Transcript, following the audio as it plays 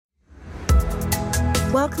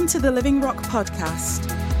Welcome to the Living Rock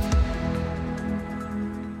Podcast.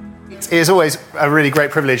 It is always a really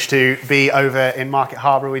great privilege to be over in Market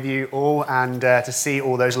Harbour with you all and to see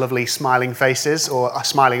all those lovely smiling faces, or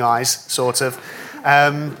smiling eyes, sort of.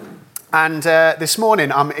 This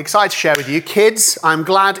morning, I'm excited to share with you. Kids, I'm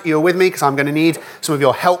glad you're with me because I'm going to need some of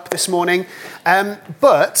your help this morning.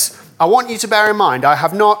 But I want you to bear in mind, I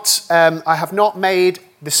have not made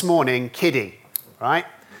this morning kiddie, right?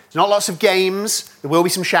 There's not lots of games. There will be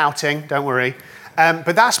some shouting, don't worry.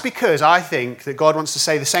 But that's because I think that God wants to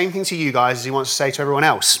say the same thing to you guys as he wants to say to everyone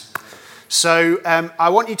else. So I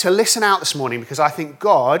want you to listen out this morning because I think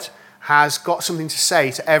God has got something to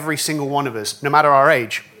say to every single one of us, no matter our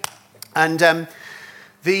age. And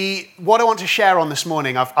what I want to share on this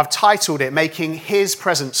morning, I've titled it, Making His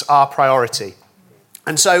Presence Our Priority.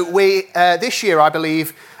 And so this year, I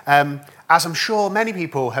believe, as I'm sure many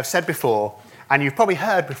people have said before, and you've probably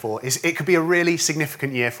heard before, is it could be a really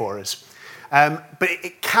significant year for us. But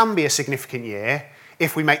it can be a significant year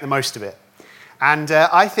if we make the most of it. And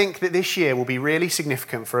I think that this year will be really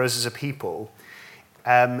significant for us as a people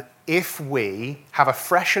if we have a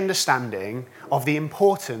fresh understanding of the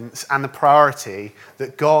importance and the priority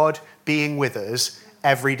that God being with us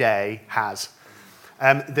every day has.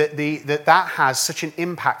 That has such an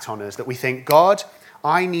impact on us that we think, God,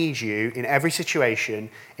 I need you in every situation,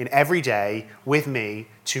 in every day, with me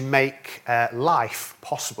to make life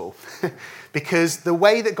possible. Because the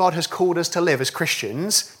way that God has called us to live as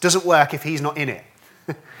Christians doesn't work if he's not in it.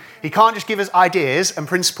 He can't just give us ideas and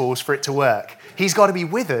principles for it to work. He's got to be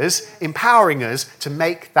with us, empowering us to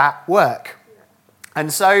make that work.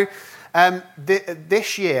 And so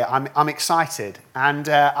this year I'm excited. And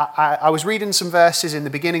I was reading some verses in the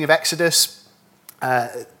beginning of Exodus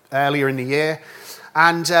earlier in the year.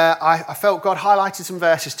 And I felt God highlighted some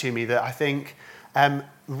verses to me that I think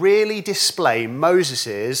really display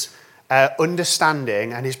Moses'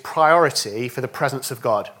 understanding and his priority for the presence of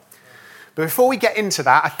God. But before we get into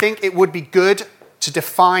that, I think it would be good to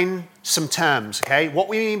define some terms, okay? What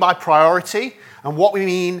we mean by priority and what we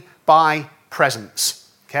mean by presence,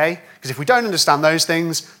 okay? Because if we don't understand those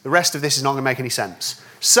things, the rest of this is not going to make any sense.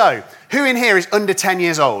 So, who in here is under 10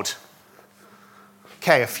 years old?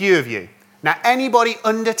 Okay, a few of you. Now, anybody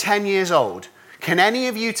under 10 years old, can any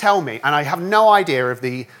of you tell me, and I have no idea of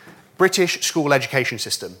the British school education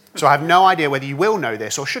system, so I have no idea whether you will know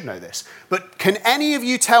this or should know this, but can any of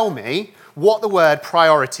you tell me what the word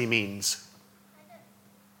priority means?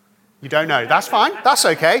 You don't know. That's fine. That's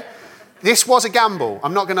okay. This was a gamble.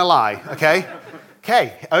 I'm not going to lie, okay?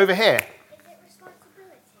 Okay, over here. Is it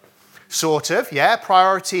responsibility? Sort of, yeah.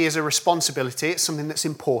 Priority is a responsibility. It's something that's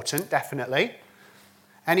important, definitely.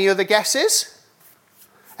 Any other guesses?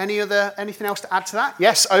 Anything else to add to that?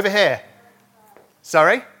 Yes, over here.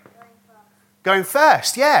 Sorry? Going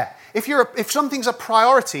first, yeah. If something's a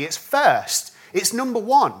priority, it's first. It's number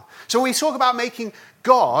one. So when we talk about making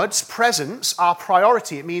God's presence our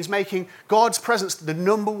priority, it means making God's presence the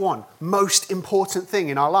number one most important thing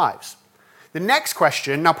in our lives. The next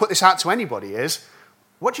question, now put this out to anybody, is,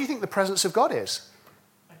 what do you think the presence of God is?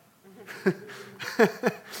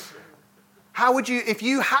 How would you, if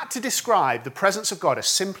you had to describe the presence of God as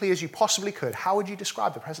simply as you possibly could, how would you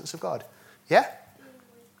describe the presence of God? Yeah?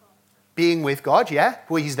 Being with God, yeah?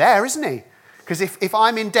 Well, he's there, isn't he? Because if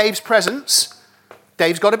I'm in Dave's presence,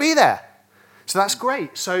 Dave's got to be there. So that's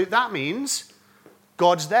great. So that means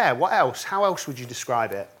God's there. What else? How else would you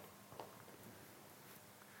describe it?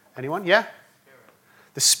 Anyone? Yeah?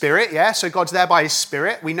 The Spirit, yeah? So God's there by his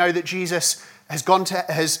Spirit. We know that Jesus has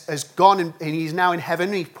gone and he's now in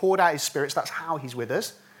heaven. He's poured out his Spirit. So that's how he's with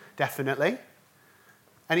us, definitely.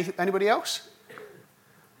 Anybody else?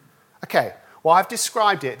 Okay. Well, I've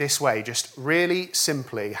described it this way, just really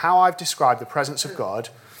simply. How I've described the presence of God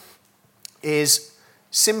is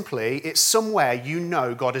simply, it's somewhere you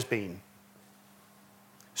know God has been.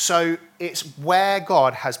 So it's where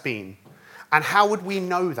God has been. And how would we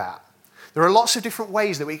know that? There are lots of different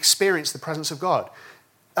ways that we experience the presence of God.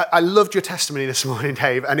 I loved your testimony this morning,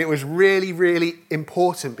 Dave, and it was really, really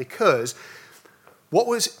important because what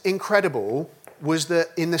was incredible was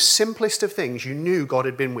that in the simplest of things, you knew God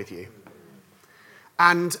had been with you.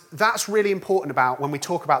 And that's really important about when we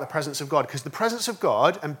talk about the presence of God, because the presence of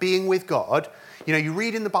God and being with God, you know, you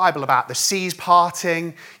read in the Bible about the seas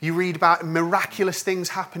parting, you read about miraculous things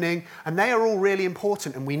happening, and they are all really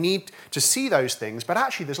important, and we need to see those things. But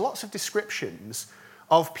actually, there's lots of descriptions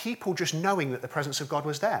of people just knowing that the presence of God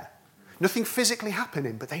was there. Nothing physically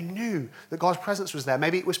happening, but they knew that God's presence was there.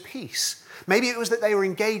 Maybe it was peace. Maybe it was that they were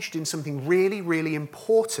engaged in something really, really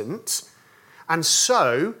important, and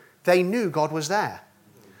so they knew God was there.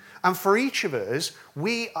 And for each of us,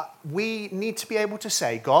 we need to be able to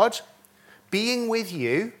say, God, being with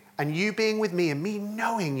you and you being with me and me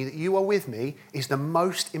knowing that you are with me is the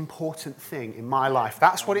most important thing in my life.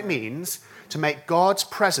 That's what it means to make God's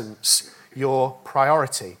presence your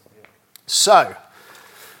priority. So,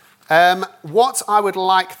 what I would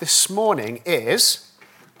like this morning is,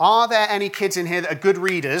 are there any kids in here that are good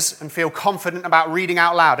readers and feel confident about reading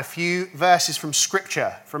out loud a few verses from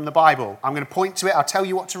Scripture, from the Bible? I'm going to point to it. I'll tell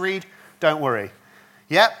you what to read. Don't worry.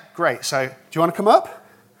 Yep, great. So, do you want to come up?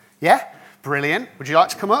 Yeah? Brilliant. Would you like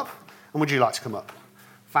to come up? And would you like to come up?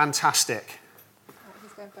 Fantastic.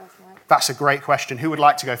 Who's going first, Mike? That's a great question. Who would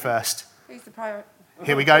like to go first? Who's the priority?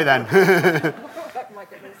 Here we go then. My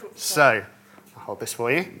goodness. So, I'll hold this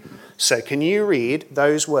for you. So, can you read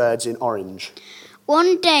those words in orange?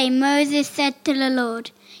 One day Moses said to the Lord,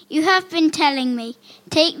 "You have been telling me,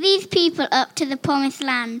 take these people up to the promised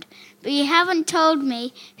land, but you haven't told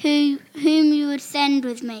me whom you would send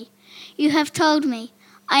with me. You have told me,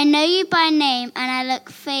 I know you by name and I look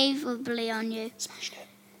favorably on you.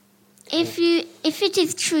 If it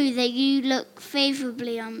is true that you look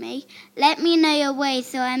favorably on me, let me know your ways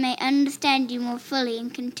so I may understand you more fully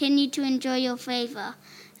and continue to enjoy your favor.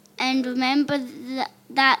 And remember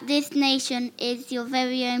that this nation is your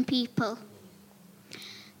very own people."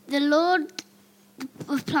 The Lord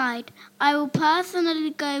replied, "I will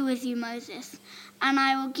personally go with you, Moses, and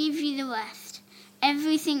I will give you the rest.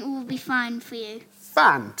 Everything will be fine for you."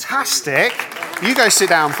 Fantastic. You go sit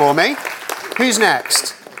down for me. Who's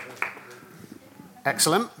next?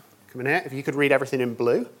 Excellent. Come in here. If you could read everything in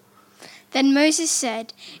blue. Then Moses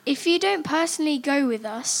said, "If you don't personally go with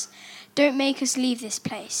us, don't make us leave this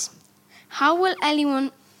place. How will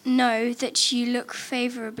anyone know that you look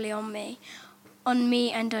favorably on me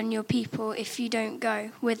and on your people if you don't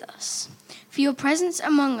go with us? For your presence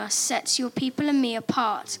among us sets your people and me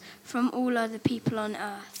apart from all other people on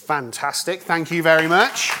earth." Fantastic. Thank you very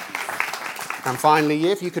much. And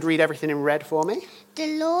finally, if you could read everything in red for me.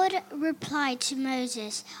 The Lord replied to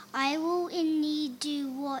Moses, "I will indeed do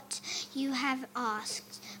what you have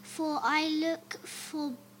asked, for I look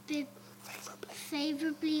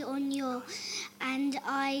favorably on you, and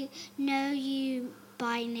I know you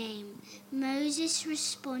by name." Moses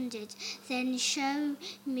responded, "Then show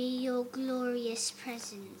me your glorious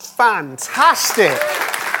presence." Fantastic.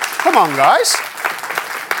 Come on, guys.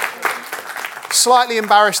 Slightly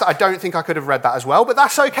embarrassed that I don't think I could have read that as well, but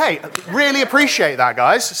that's okay. Really appreciate that,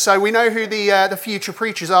 guys. So we know who the future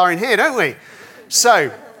preachers are in here, don't we?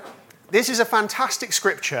 So this is a fantastic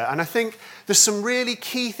scripture, and I think there's some really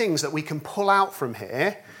key things that we can pull out from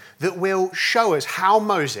here that will show us how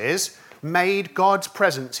Moses made God's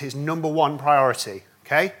presence his number one priority,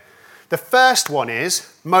 okay? The first one is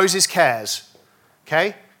Moses cares,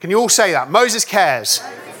 okay? Can you all say that? Moses cares.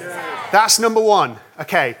 That's number one,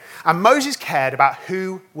 okay? And Moses cared about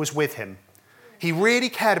who was with him. He really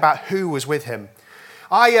cared about who was with him.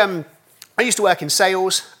 I used to work in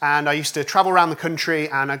sales, and I used to travel around the country,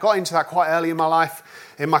 and I got into that quite early in my life,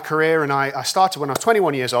 in my career, and I started when I was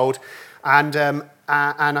 21 years old, and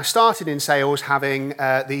I started in sales having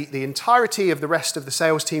the entirety of the rest of the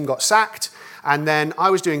sales team got sacked, and then I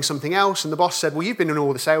was doing something else, and the boss said, "Well, you've been in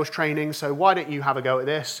all the sales training, so why don't you have a go at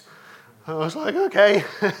this?" I was like, okay.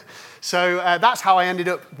 So that's how I ended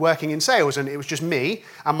up working in sales, and it was just me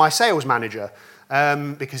and my sales manager,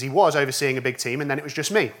 because he was overseeing a big team, and then it was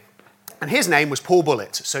just me. And his name was Paul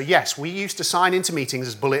Bullet. So yes, we used to sign into meetings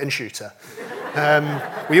as Bullet and Shooter.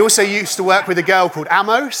 We also used to work with a girl called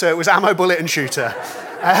Ammo, so it was Ammo, Bullet and Shooter.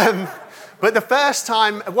 But one of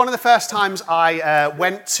the first times I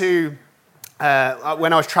went to,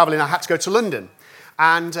 when I was traveling, I had to go to London.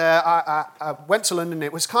 And I went to London.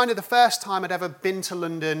 It was kind of the first time I'd ever been to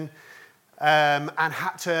London and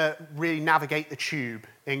had to really navigate the tube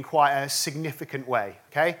in quite a significant way,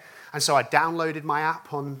 okay? And so I downloaded my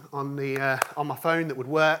app on my phone that would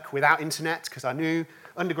work without internet, because I knew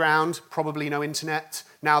underground, probably no internet.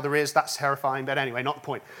 Now there is, that's terrifying, but anyway, not the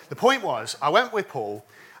point. The point was, I went with Paul,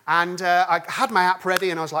 and I had my app ready,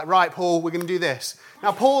 and I was like, right, Paul, we're going to do this.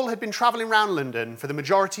 Now, Paul had been traveling around London for the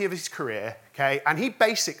majority of his career, okay, and he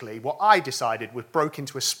basically, what I decided, was broke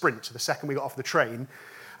into a sprint the second we got off the train,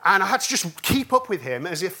 and I had to just keep up with him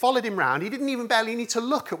as I followed him around. He didn't even barely need to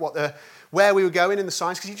look at where we were going in the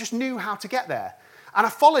signs, because he just knew how to get there. And I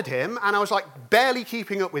followed him, and I was like barely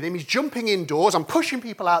keeping up with him. He's jumping indoors, I'm pushing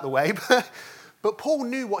people out of the way, but Paul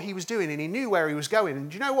knew what he was doing, and he knew where he was going. And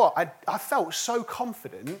do you know what? I felt so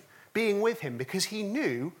confident being with him because he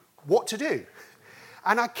knew what to do.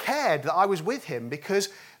 And I cared that I was with him because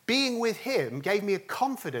being with him gave me a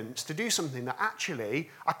confidence to do something that actually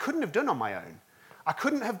I couldn't have done on my own. I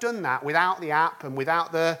couldn't have done that without the app and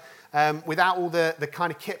without all the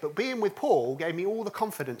kind of kit. But being with Paul gave me all the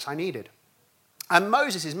confidence I needed. And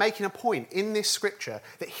Moses is making a point in this scripture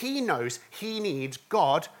that he knows he needs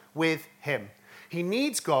God with him. He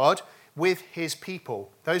needs God with his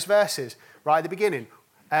people. Those verses right at the beginning,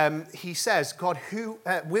 he says, God, who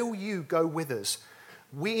will you go with us?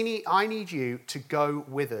 I need you to go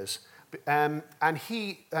with us. And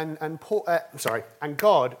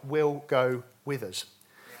God will go with us.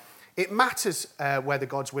 It matters whether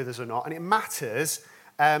God's with us or not, and it matters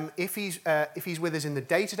if he's with us in the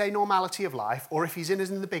day-to-day normality of life, or if he's in us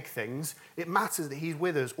in the big things. It matters that he's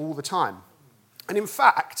with us all the time. And in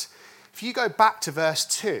fact, if you go back to verse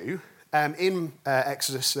 2 in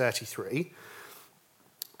Exodus 33,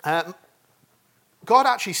 God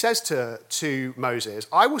actually says to Moses,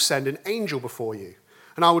 I will send an angel before you,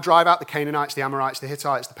 and I will drive out the Canaanites, the Amorites, the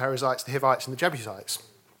Hittites, the Perizzites, the Hivites, and the Jebusites.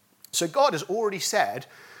 So God has already said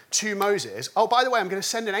to Moses, oh, by the way, I'm going to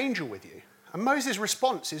send an angel with you. And Moses'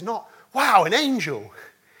 response is not, wow, an angel.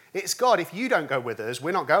 It's, God, if you don't go with us,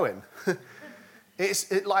 we're not going.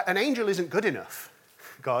 It's like an angel isn't good enough,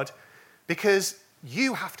 God, because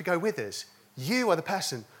you have to go with us. You are the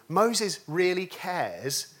person. Moses really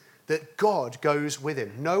cares that God goes with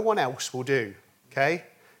him. No one else will do, okay?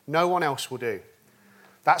 No one else will do.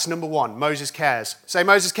 That's number one. Moses cares. Say,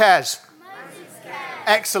 Moses cares. Moses cares.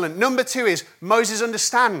 Excellent. Number 2 is Moses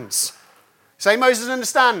understands. Say, Moses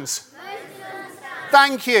understands.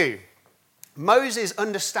 Thank you. Moses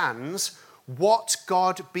understands what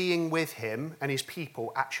God being with him and his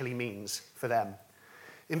people actually means for them.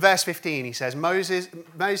 In verse 15, he says, Moses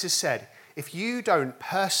said, if you don't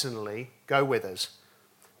personally go with us,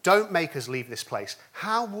 don't make us leave this place.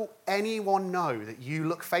 How will anyone know that you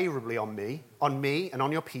look favorably on me and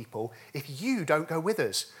on your people if you don't go with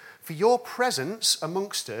us? For your presence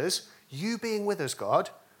amongst us, you being with us,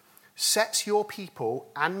 God, sets your people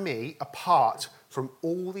and me apart from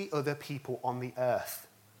all the other people on the earth.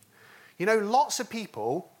 You know, lots of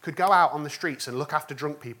people could go out on the streets and look after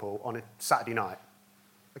drunk people on a Saturday night.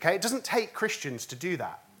 Okay, it doesn't take Christians to do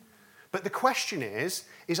that. But the question is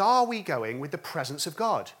are we going with the presence of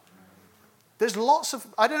God? There's lots of,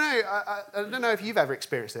 I don't know if you've ever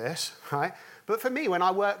experienced this, right? But for me, when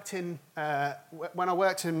I worked in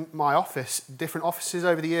my office, different offices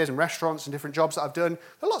over the years and restaurants and different jobs that I've done,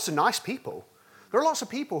 there are lots of nice people. There are lots of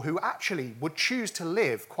people who actually would choose to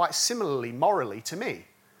live quite similarly morally to me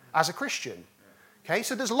as a Christian. Okay,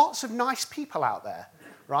 so there's lots of nice people out there,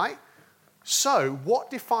 right? So what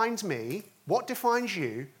defines me, what defines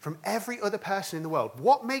you from every other person in the world?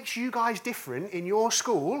 What makes you guys different in your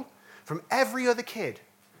school from every other kid?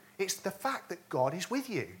 It's the fact that God is with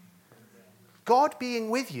you. God being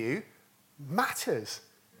with you matters.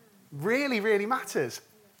 Really, really matters.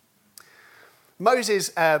 Moses,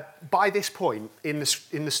 by this point in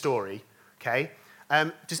the story, okay,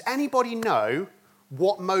 does anybody know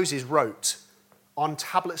what Moses wrote on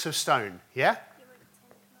tablets of stone? Yeah?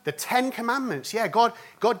 The 10 Commandments. Yeah, God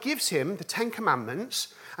gives him the 10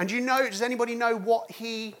 Commandments. And does anybody know what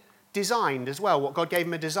he designed as well, what God gave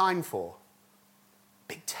him a design for?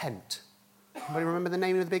 Big tent. Anybody remember the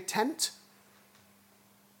name of the big tent?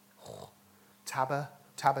 Tabber.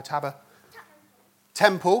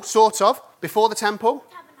 Temple, sort of. Before the temple?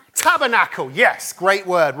 Tabernacle, yes, great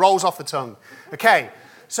word, rolls off the tongue. Okay,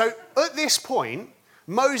 so at this point,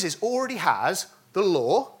 Moses already has the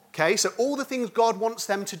law, okay, so all the things God wants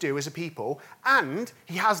them to do as a people, and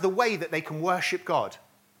he has the way that they can worship God.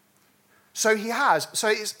 So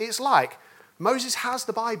it's like Moses has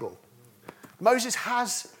the Bible. Moses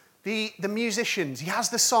has the musicians, he has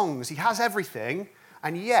the songs, he has everything,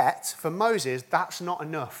 and yet, for Moses, that's not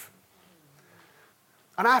enough.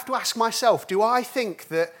 And I have to ask myself, do I think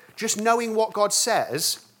that just knowing what God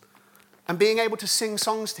says and being able to sing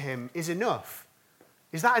songs to him is enough?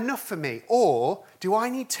 Is that enough for me? Or do I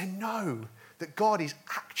need to know that God is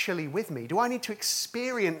actually with me? Do I need to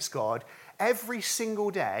experience God every single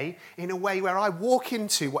day in a way where I walk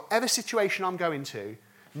into whatever situation I'm going to,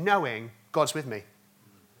 knowing God's with me?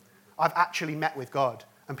 I've actually met with God.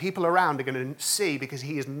 And people around are going to see, because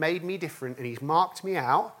he has made me different and he's marked me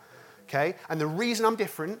out. Okay? And the reason I'm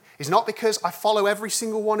different is not because I follow every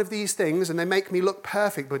single one of these things and they make me look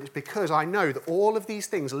perfect, but it's because I know that all of these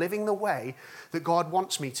things, living the way that God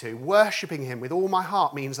wants me to, worshipping him with all my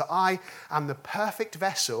heart, means that I am the perfect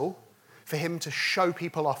vessel for him to show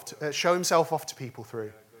himself off to people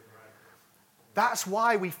through. That's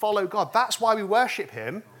why we follow God. That's why we worship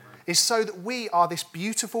him, is so that we are this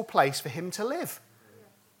beautiful place for him to live.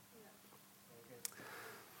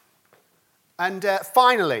 And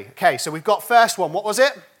finally, okay, so we've got first one. What was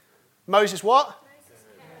it? Moses what?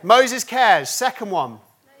 Moses cares. Second one.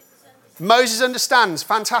 Moses understands.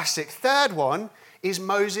 Fantastic. Third one is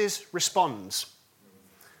Moses responds.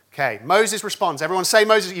 Okay, Moses responds. Everyone say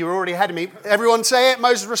Moses. You were already ahead of me. Everyone say it.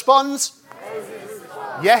 Moses responds. Moses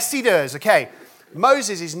responds. Yes, he does. Okay.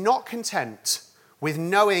 Moses is not content with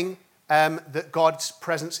knowing that God's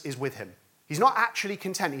presence is with him. He's not actually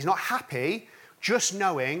content. He's not happy just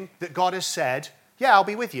knowing that God has said, yeah, I'll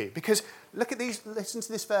be with you. Because look at these, listen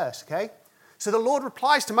to this verse, okay? So the Lord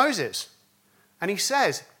replies to Moses and he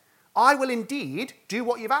says, I will indeed do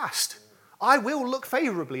what you've asked. I will look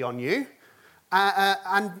favorably on you.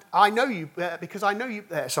 And I know you because I know you.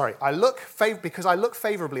 Because I look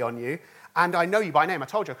favorably on you, and I know you by name. I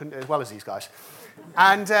told you I couldn't do it as well as these guys.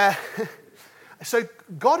 And so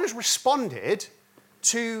God has responded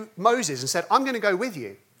to Moses and said, "I'm going to go with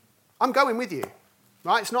you. I'm going with you.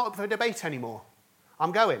 Right? It's not up for debate anymore.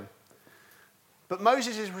 I'm going." But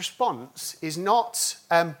Moses' response is not,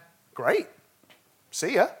 "Great,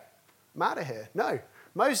 see ya. I'm out of here." No.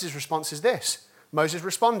 Moses' response is this. Moses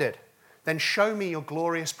responded, "Then show me your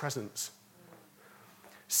glorious presence."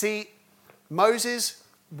 See, Moses,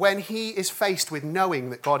 when he is faced with knowing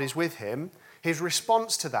that God is with him, his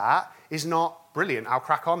response to that is not, "Brilliant, I'll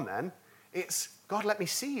crack on then." It's, "God, let me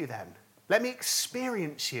see you then. Let me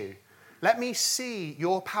experience you. Let me see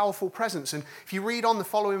your powerful presence." And if you read on the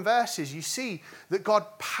following verses, you see that God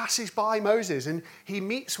passes by Moses and he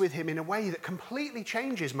meets with him in a way that completely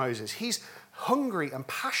changes Moses. He's hungry and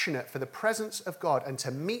passionate for the presence of God and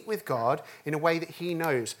to meet with God in a way that he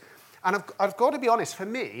knows. And I've got to be honest, for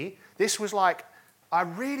me, this was like, I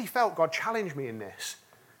really felt God challenged me in this.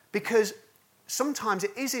 Because sometimes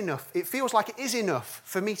it is enough, it feels like it is enough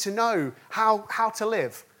for me to know how to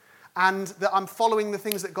live. And that I'm following the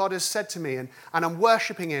things that God has said to me, and I'm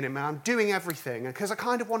worshipping in him, and I'm doing everything. Because I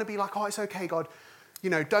kind of want to be like, "Oh, it's okay, God. I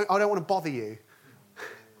don't want to bother you."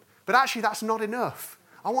 But actually, that's not enough.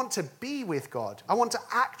 I want to be with God. I want to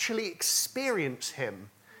actually experience him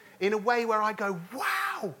in a way where I go,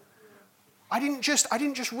 "Wow. I didn't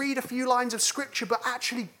just read a few lines of scripture, but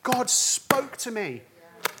actually God spoke to me.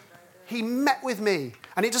 He met with me."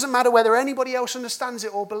 And it doesn't matter whether anybody else understands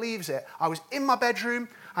it or believes it. I was in my bedroom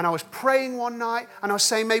and I was praying one night and I was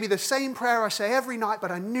saying maybe the same prayer I say every night,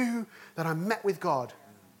 but I knew that I met with God.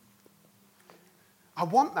 I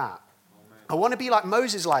want that. I want to be like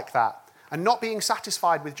Moses like that and not being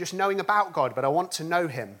satisfied with just knowing about God, but I want to know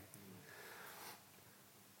him.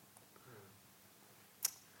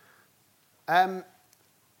 And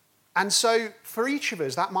so for each of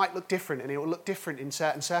us, that might look different, and it will look different in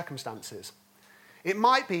certain circumstances. It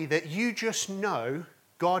might be that you just know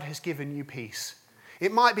God has given you peace.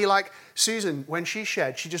 It might be like Susan, when she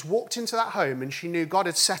shared, she just walked into that home and she knew God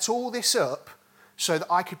had set all this up so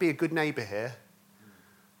that I could be a good neighbour here.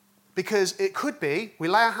 Because it could be, we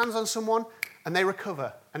lay our hands on someone and they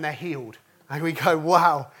recover and they're healed. And we go,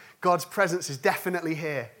 "Wow, God's presence is definitely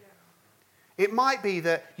here." It might be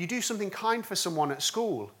that you do something kind for someone at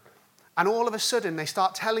school and all of a sudden they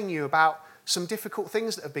start telling you about some difficult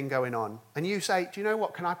things that have been going on. And you say, "Do you know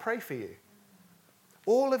what? Can I pray for you?"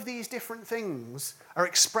 All of these different things are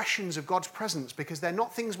expressions of God's presence because they're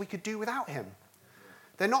not things we could do without him.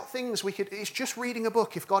 They're not things it's just reading a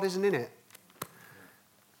book if God isn't in it.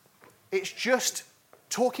 It's just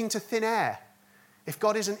talking to thin air if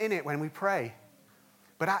God isn't in it when we pray.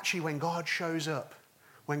 But actually when God shows up,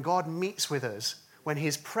 when God meets with us, when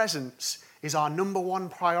his presence is our number one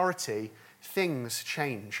priority, things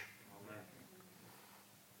change.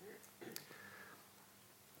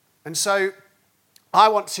 And so I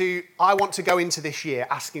want to go into this year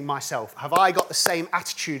asking myself, have I got the same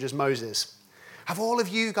attitude as Moses? Have all of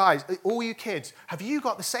you guys, all you kids, have you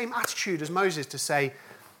got the same attitude as Moses to say,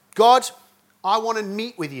 "God, I want to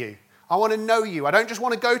meet with you. I want to know you. I don't just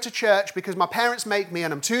want to go to church because my parents make me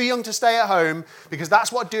and I'm too young to stay at home because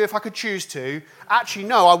that's what I'd do if I could choose to. Actually,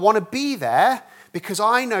 no, I want to be there because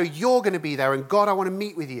I know you're going to be there, and God, I want to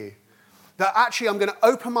meet with you. That actually I'm going to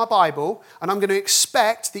open my Bible and I'm going to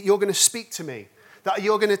expect that you're going to speak to me. That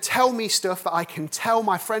you're going to tell me stuff that I can tell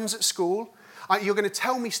my friends at school. You're going to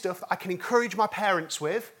tell me stuff that I can encourage my parents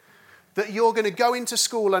with. That you're going to go into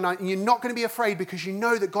school and you're not going to be afraid because you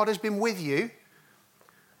know that God has been with you."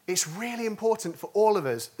 It's really important for all of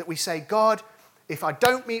us that we say, "God, if I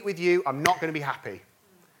don't meet with you, I'm not going to be happy.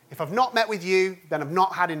 If I've not met with you, then I've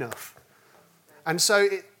not had enough." And so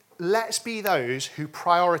let's be those who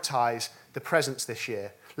prioritize the presence this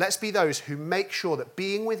year. Let's be those who make sure that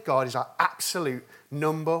being with God is our absolute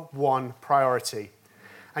number one priority.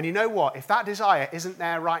 And you know what? If that desire isn't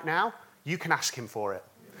there right now, you can ask him for it.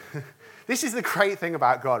 This is the great thing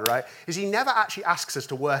about God, right? Is he never actually asks us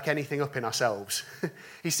to work anything up in ourselves.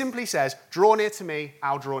 He simply says, draw near to me,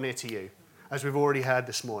 I'll draw near to you, as we've already heard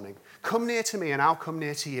this morning. Come near to me and I'll come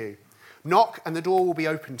near to you. Knock and the door will be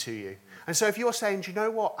open to you. And so if you're saying, do you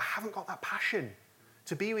know what? I haven't got that passion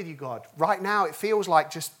to be with you, God. Right now it feels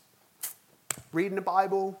like just reading the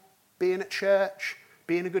Bible, being at church,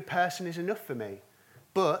 being a good person is enough for me.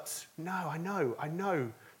 But no, I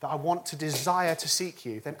know that I want to desire to seek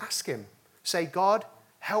you. Then ask him. Say, God,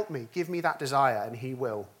 help me, give me that desire, and he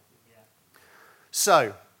will. Yeah.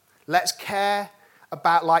 So let's care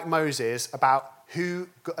about, like Moses, about who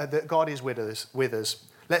that God is with us.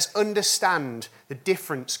 Let's understand the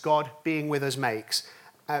difference God being with us makes.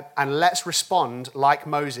 And let's respond like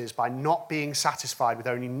Moses by not being satisfied with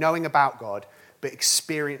only knowing about God, but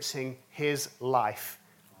experiencing his life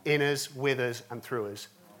in us, with us, and through us.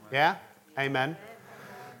 Yeah? Amen.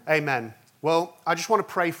 Amen. Well, I just want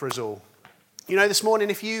to pray for us all. You know, this morning,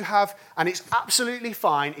 if you have, and it's absolutely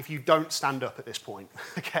fine if you don't stand up at this point,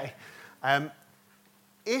 okay?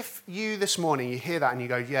 If you this morning, you hear that and you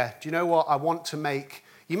go, yeah, do you know what? I want to make,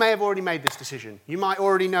 you may have already made this decision. You might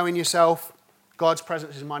already know in yourself, God's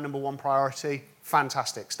presence is my number one priority.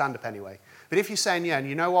 Fantastic. Stand up anyway. But if you're saying, yeah, and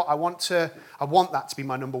you know what? I want that to be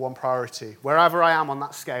my number one priority, wherever I am on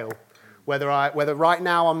that scale, whether right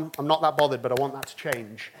now I'm not that bothered, but I want that to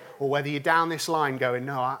change, or whether you're down this line going,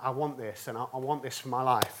 no, I want this, and I want this for my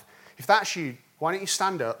life. If that's you, why don't you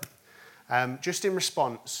stand up? Just in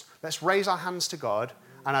response, let's raise our hands to God,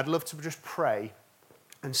 and I'd love to just pray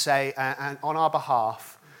and say, and on our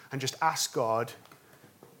behalf, and just ask God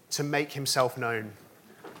to make himself known.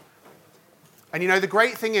 And you know, the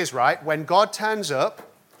great thing is, right, when God turns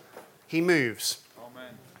up, he moves.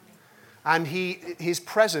 Amen. And his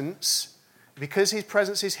presence, because his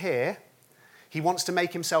presence is here, he wants to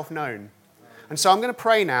make himself known. And so I'm going to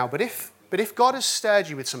pray now, but if God has stirred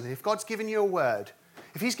you with something, if God's given you a word,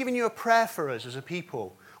 if he's given you a prayer for us as a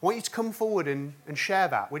people, I want you to come forward and share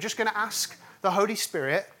that. We're just going to ask the Holy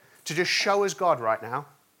Spirit to just show us God right now.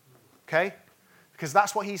 Okay? Because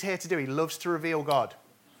that's what he's here to do. He loves to reveal God.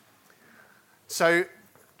 So,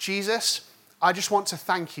 Jesus, I just want to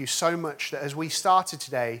thank you so much that as we started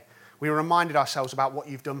today, we reminded ourselves about what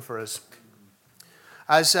you've done for us.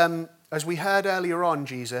 As we heard earlier on,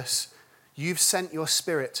 Jesus, you've sent your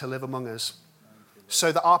Spirit to live among us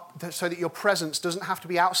so that your presence doesn't have to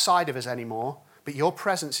be outside of us anymore, but your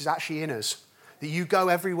presence is actually in us, that you go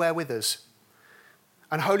everywhere with us.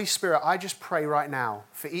 And Holy Spirit, I just pray right now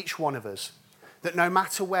for each one of us that no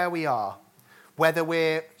matter where we are, whether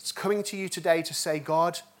we're coming to you today to say,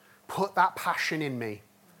 God, put that passion in me,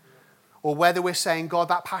 or whether we're saying, God,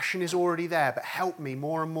 that passion is already there, but help me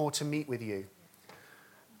more and more to meet with you.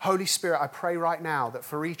 Holy Spirit, I pray right now that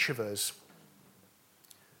for each of us,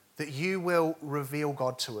 that you will reveal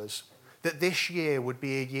God to us, that this year would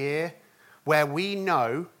be a year where we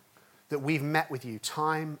know that we've met with you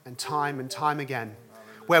time and time and time again,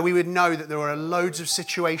 where we would know that there are loads of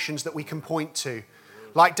situations that we can point to,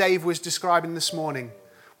 like Dave was describing this morning,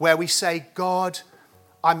 where we say, God,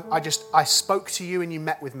 I spoke to you and you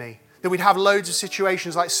met with me. That we'd have loads of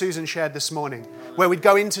situations like Susan shared this morning, where we'd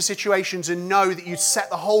go into situations and know that you'd set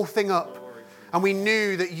the whole thing up, and we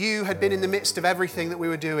knew that you had been in the midst of everything that we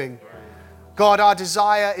were doing. God, our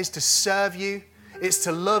desire is to serve you, it's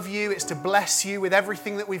to love you, it's to bless you with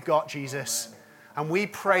everything that we've got, Jesus. And we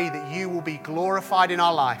pray that you will be glorified in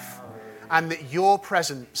our life, and that your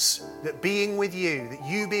presence, that being with you, that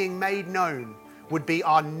you being made known, would be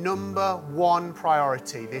our number one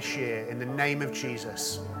priority this year in the name of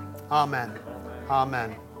Jesus. Amen.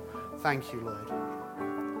 Amen. Thank you, Lord.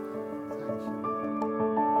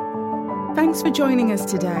 Thanks for joining us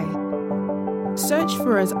today. Search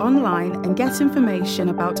for us online and get information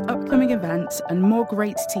about upcoming events and more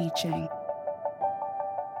great teaching.